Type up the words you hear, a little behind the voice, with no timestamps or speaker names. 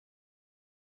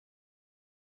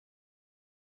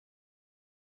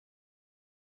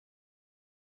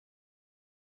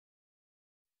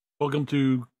Welcome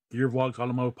to gearvlogz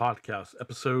Automotive Podcast,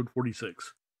 episode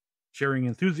 46, sharing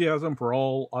enthusiasm for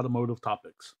all automotive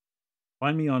topics.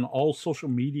 Find me on all social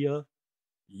media,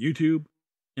 YouTube,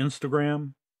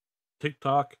 Instagram,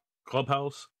 TikTok,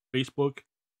 Clubhouse, Facebook,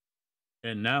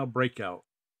 and now Breakout.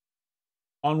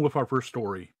 On with our first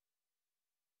story.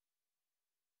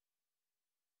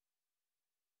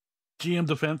 GM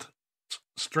Defense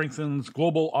strengthens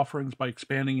global offerings by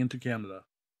expanding into Canada.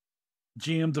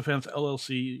 GM Defense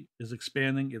LLC is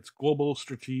expanding its global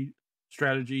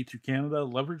strategy to Canada,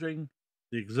 leveraging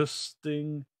the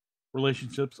existing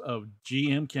relationships of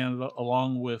GM Canada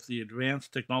along with the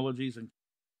advanced technologies and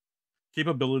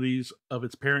capabilities of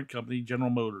its parent company, General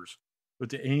Motors,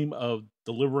 with the aim of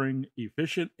delivering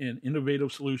efficient and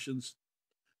innovative solutions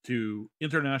to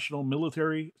international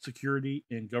military, security,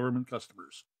 and government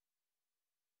customers.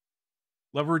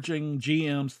 Leveraging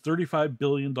GM's $35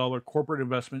 billion corporate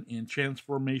investment in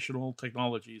transformational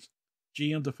technologies,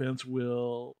 GM Defense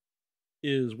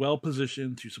is well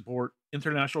positioned to support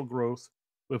international growth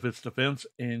with its defense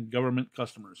and government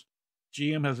customers.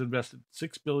 GM has invested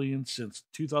 $6 billion since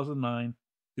 2009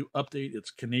 to update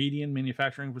its Canadian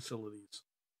manufacturing facilities,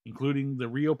 including the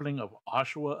reopening of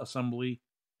Oshawa Assembly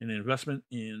and investment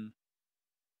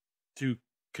to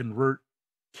convert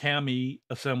CAMI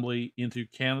Assembly into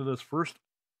Canada's first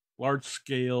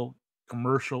large-scale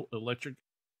commercial electric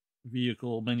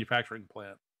vehicle manufacturing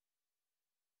plant.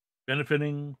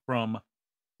 Benefiting from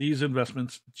these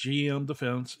investments, GM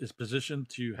Defense is positioned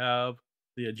to have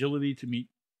the agility to meet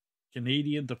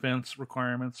Canadian defense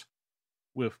requirements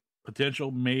with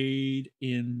potential made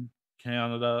in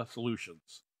Canada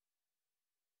solutions.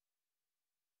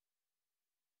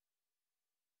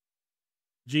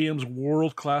 GM's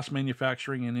world-class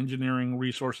manufacturing and engineering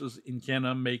resources in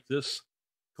Canada make this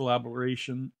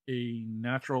collaboration a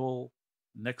natural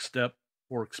next step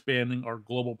for expanding our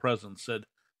global presence, said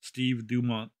Steve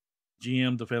Dumont,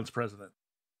 GM Defense President.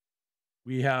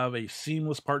 We have a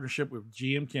seamless partnership with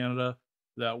GM Canada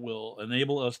that will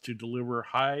enable us to deliver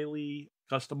highly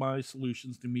customized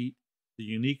solutions to meet the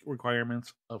unique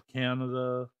requirements of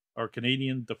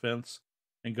Canadian defense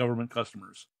and government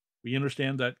customers. We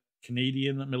understand that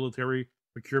Canadian military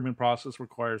procurement process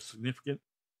requires significant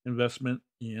investment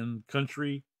in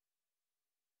country.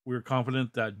 We're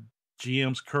confident that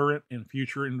GM's current and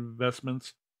future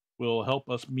investments will help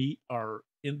us meet our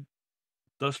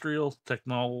industrial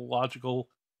technological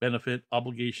benefit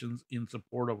obligations in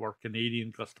support of our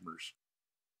Canadian customers.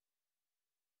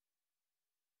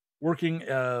 Working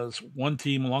as one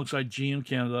team alongside GM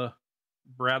Canada,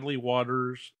 Bradley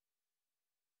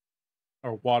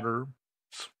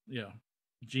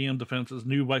GM Defense's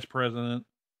new Vice President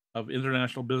of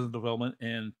International Business Development,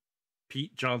 and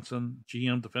Pete Johnson,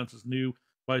 GM Defense's new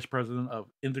Vice President of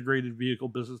Integrated Vehicle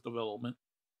Business Development,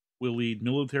 will lead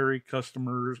military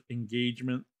customers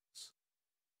engagements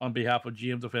on behalf of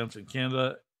GM Defense in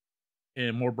Canada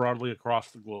and more broadly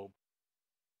across the globe.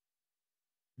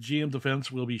 GM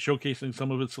Defense will be showcasing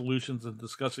some of its solutions and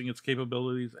discussing its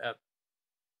capabilities at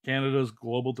Canada's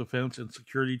Global Defense and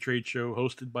Security Trade Show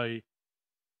hosted by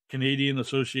Canadian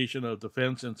Association of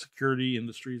Defense and Security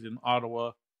Industries in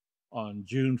Ottawa on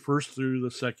June 1st through the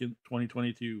 2nd,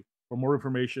 2022. For more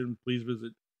information, please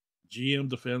visit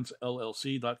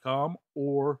gmdefensellc.com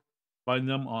or find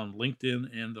them on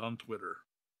LinkedIn and on Twitter.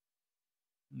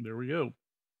 There we go.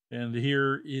 And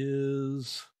here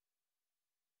is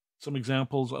some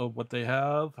examples of what they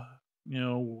have,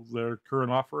 their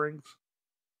current offerings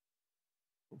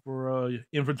for a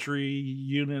infantry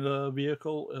unit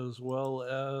vehicle, as well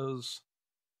as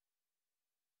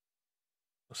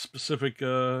a specific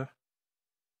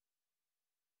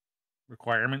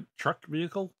requirement truck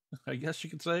vehicle, I guess you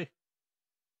could say.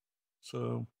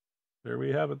 So there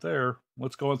we have it there.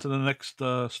 Let's go on to the next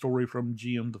story from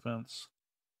GM Defense.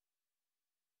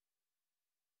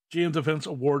 GM Defense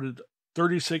awarded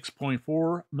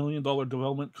 $36.4 million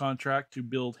development contract to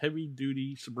build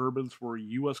heavy-duty Suburbans for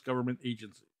U.S. government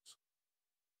agencies.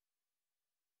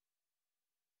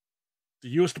 The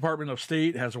U.S. Department of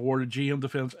State has awarded GM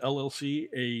Defense LLC,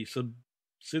 a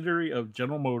subsidiary of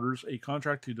General Motors, a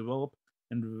contract to develop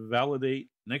and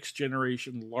validate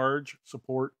next-generation large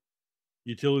support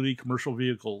utility commercial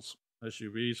vehicles,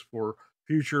 SUVs, for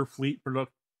future fleet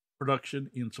production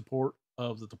in support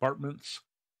of the Department's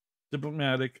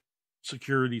Diplomatic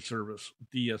Security Service,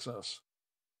 DSS.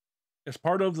 As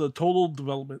part of the total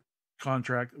development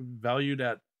contract valued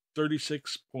at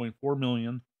 $36.4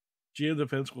 million, GM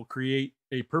Defense will create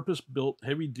a purpose-built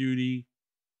heavy-duty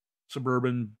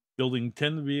Suburban, building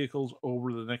 10 vehicles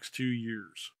over the next 2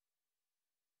 years.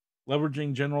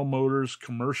 Leveraging General Motors'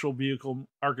 commercial vehicle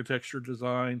architecture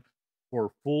design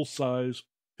for full size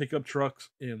pickup trucks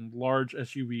and large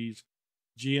SUVs,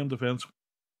 GM Defense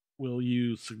will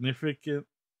use significant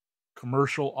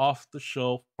commercial off the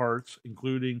shelf parts,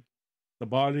 including the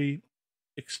body,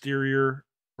 exterior,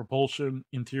 propulsion,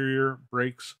 interior,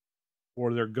 brakes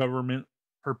for their government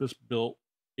purpose built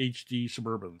HD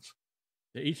Suburbans.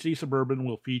 The HD Suburban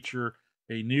will feature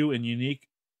a new and unique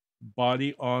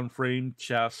body on frame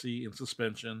chassis and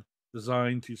suspension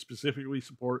designed to specifically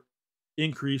support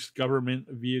increased government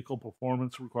vehicle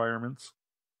performance requirements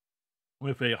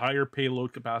with a higher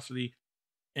payload capacity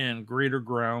and greater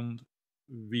ground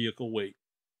vehicle weight.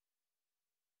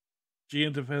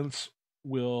 GM Defense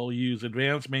will use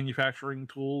advanced manufacturing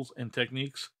tools and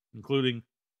techniques, including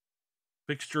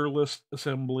fixtureless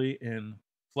assembly and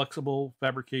flexible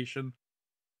fabrication,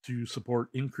 to support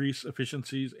increased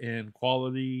efficiencies and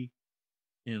quality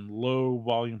in low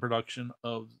volume production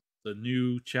of the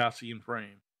new chassis and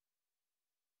frame.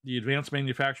 The advanced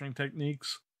manufacturing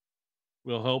techniques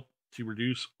will help to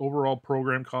reduce overall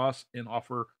program costs and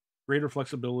offer greater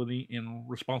flexibility and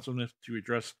responsiveness to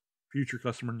address future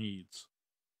customer needs.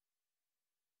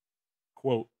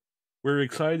 Quote, we're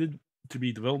excited to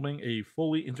be developing a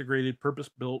fully integrated,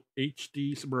 purpose-built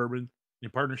HD Suburban in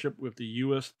partnership with the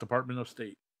U.S. Department of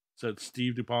State, said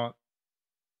Steve Dumont,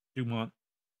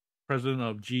 president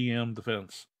of GM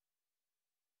Defense.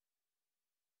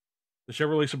 The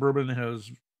Chevrolet Suburban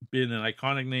has been an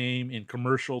iconic name in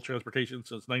commercial transportation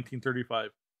since 1935.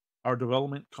 Our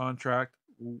development contract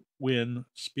win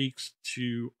speaks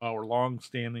to our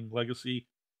long-standing legacy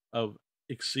of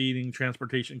exceeding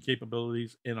transportation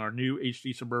capabilities, and our new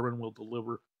HD Suburban will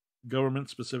deliver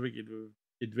government-specific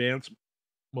advanced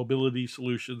mobility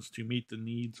solutions to meet the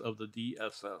needs of the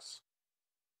DSS.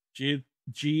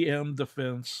 GM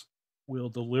Defense will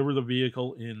deliver the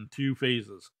vehicle in 2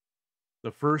 phases,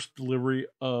 the first delivery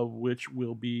of which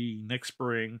will be next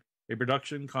spring. A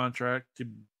production contract to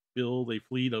build a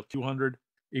fleet of 200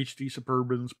 HD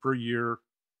Suburbans per year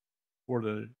for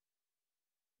the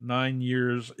 9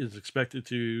 years is expected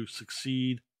to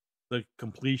succeed the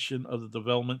completion of the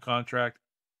development contract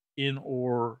in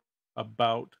or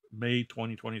about May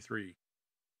 2023.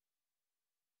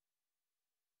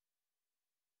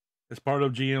 As part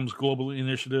of GM's global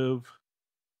innovative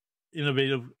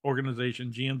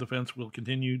organization, GM Defense will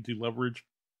continue to leverage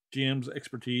GM's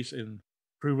expertise and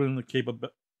proven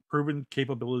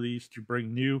capabilities to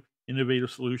bring new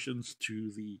innovative solutions to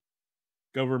the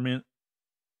government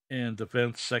and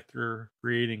defense sector,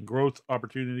 creating growth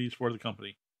opportunities for the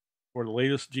company. For the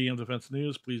latest GM Defense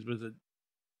news, please visit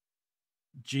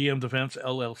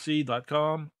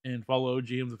gmdefensellc.com and follow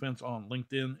GM Defense on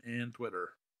LinkedIn and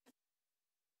Twitter.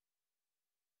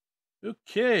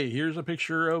 Okay, here's a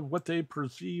picture of what they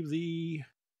perceive the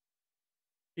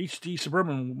HD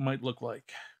Suburban might look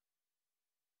like.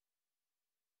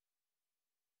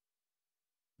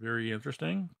 Very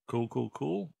interesting.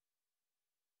 Cool.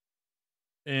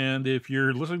 And if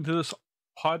you're listening to this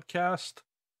podcast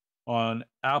on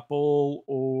Apple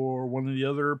or one of the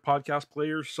other podcast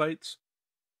player sites,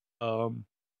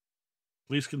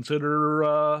 please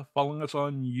consider following us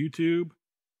on YouTube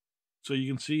so you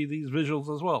can see these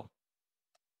visuals as well.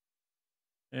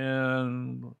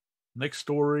 And next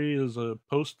story is a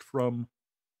post from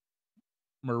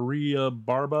Maria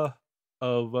Barba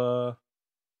of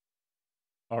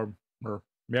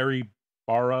Mary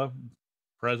Barra,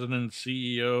 president,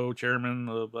 CEO, chairman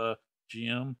of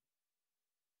GM.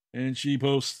 And she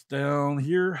posts down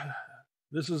here,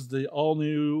 this is the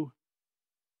all-new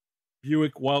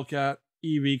Buick Wildcat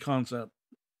EV concept.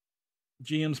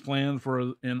 GM's plan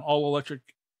for an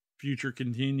all-electric future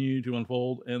continue to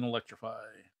unfold and electrify.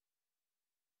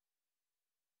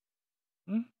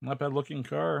 Not bad looking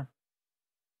car.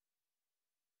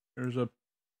 There's a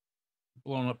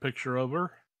blown up picture of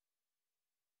her.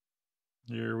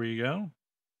 Here we go.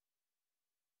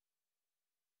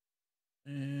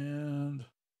 And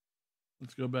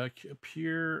let's go back up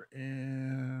here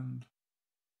and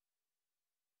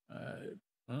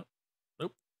nope.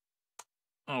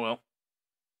 Oh well.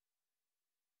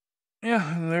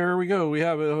 Yeah, and there we go. We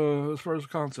have it as far as the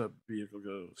concept vehicle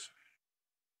goes.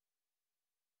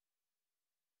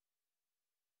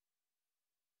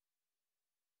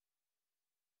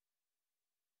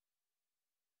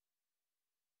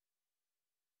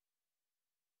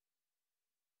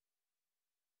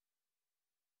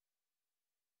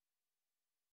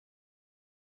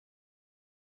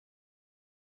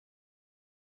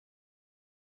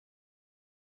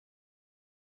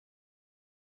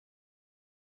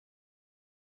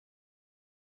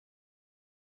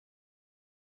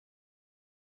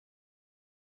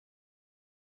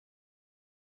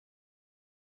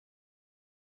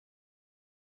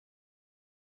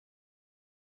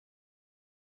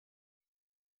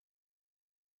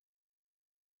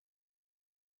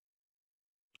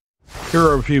 Here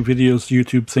are a few videos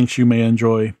YouTube thinks you may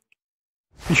enjoy.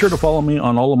 Be sure to follow me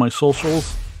on all of my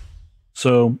socials.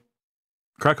 So,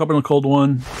 crack open a cold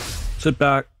one, sit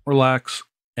back, relax,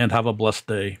 and have a blessed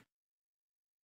day.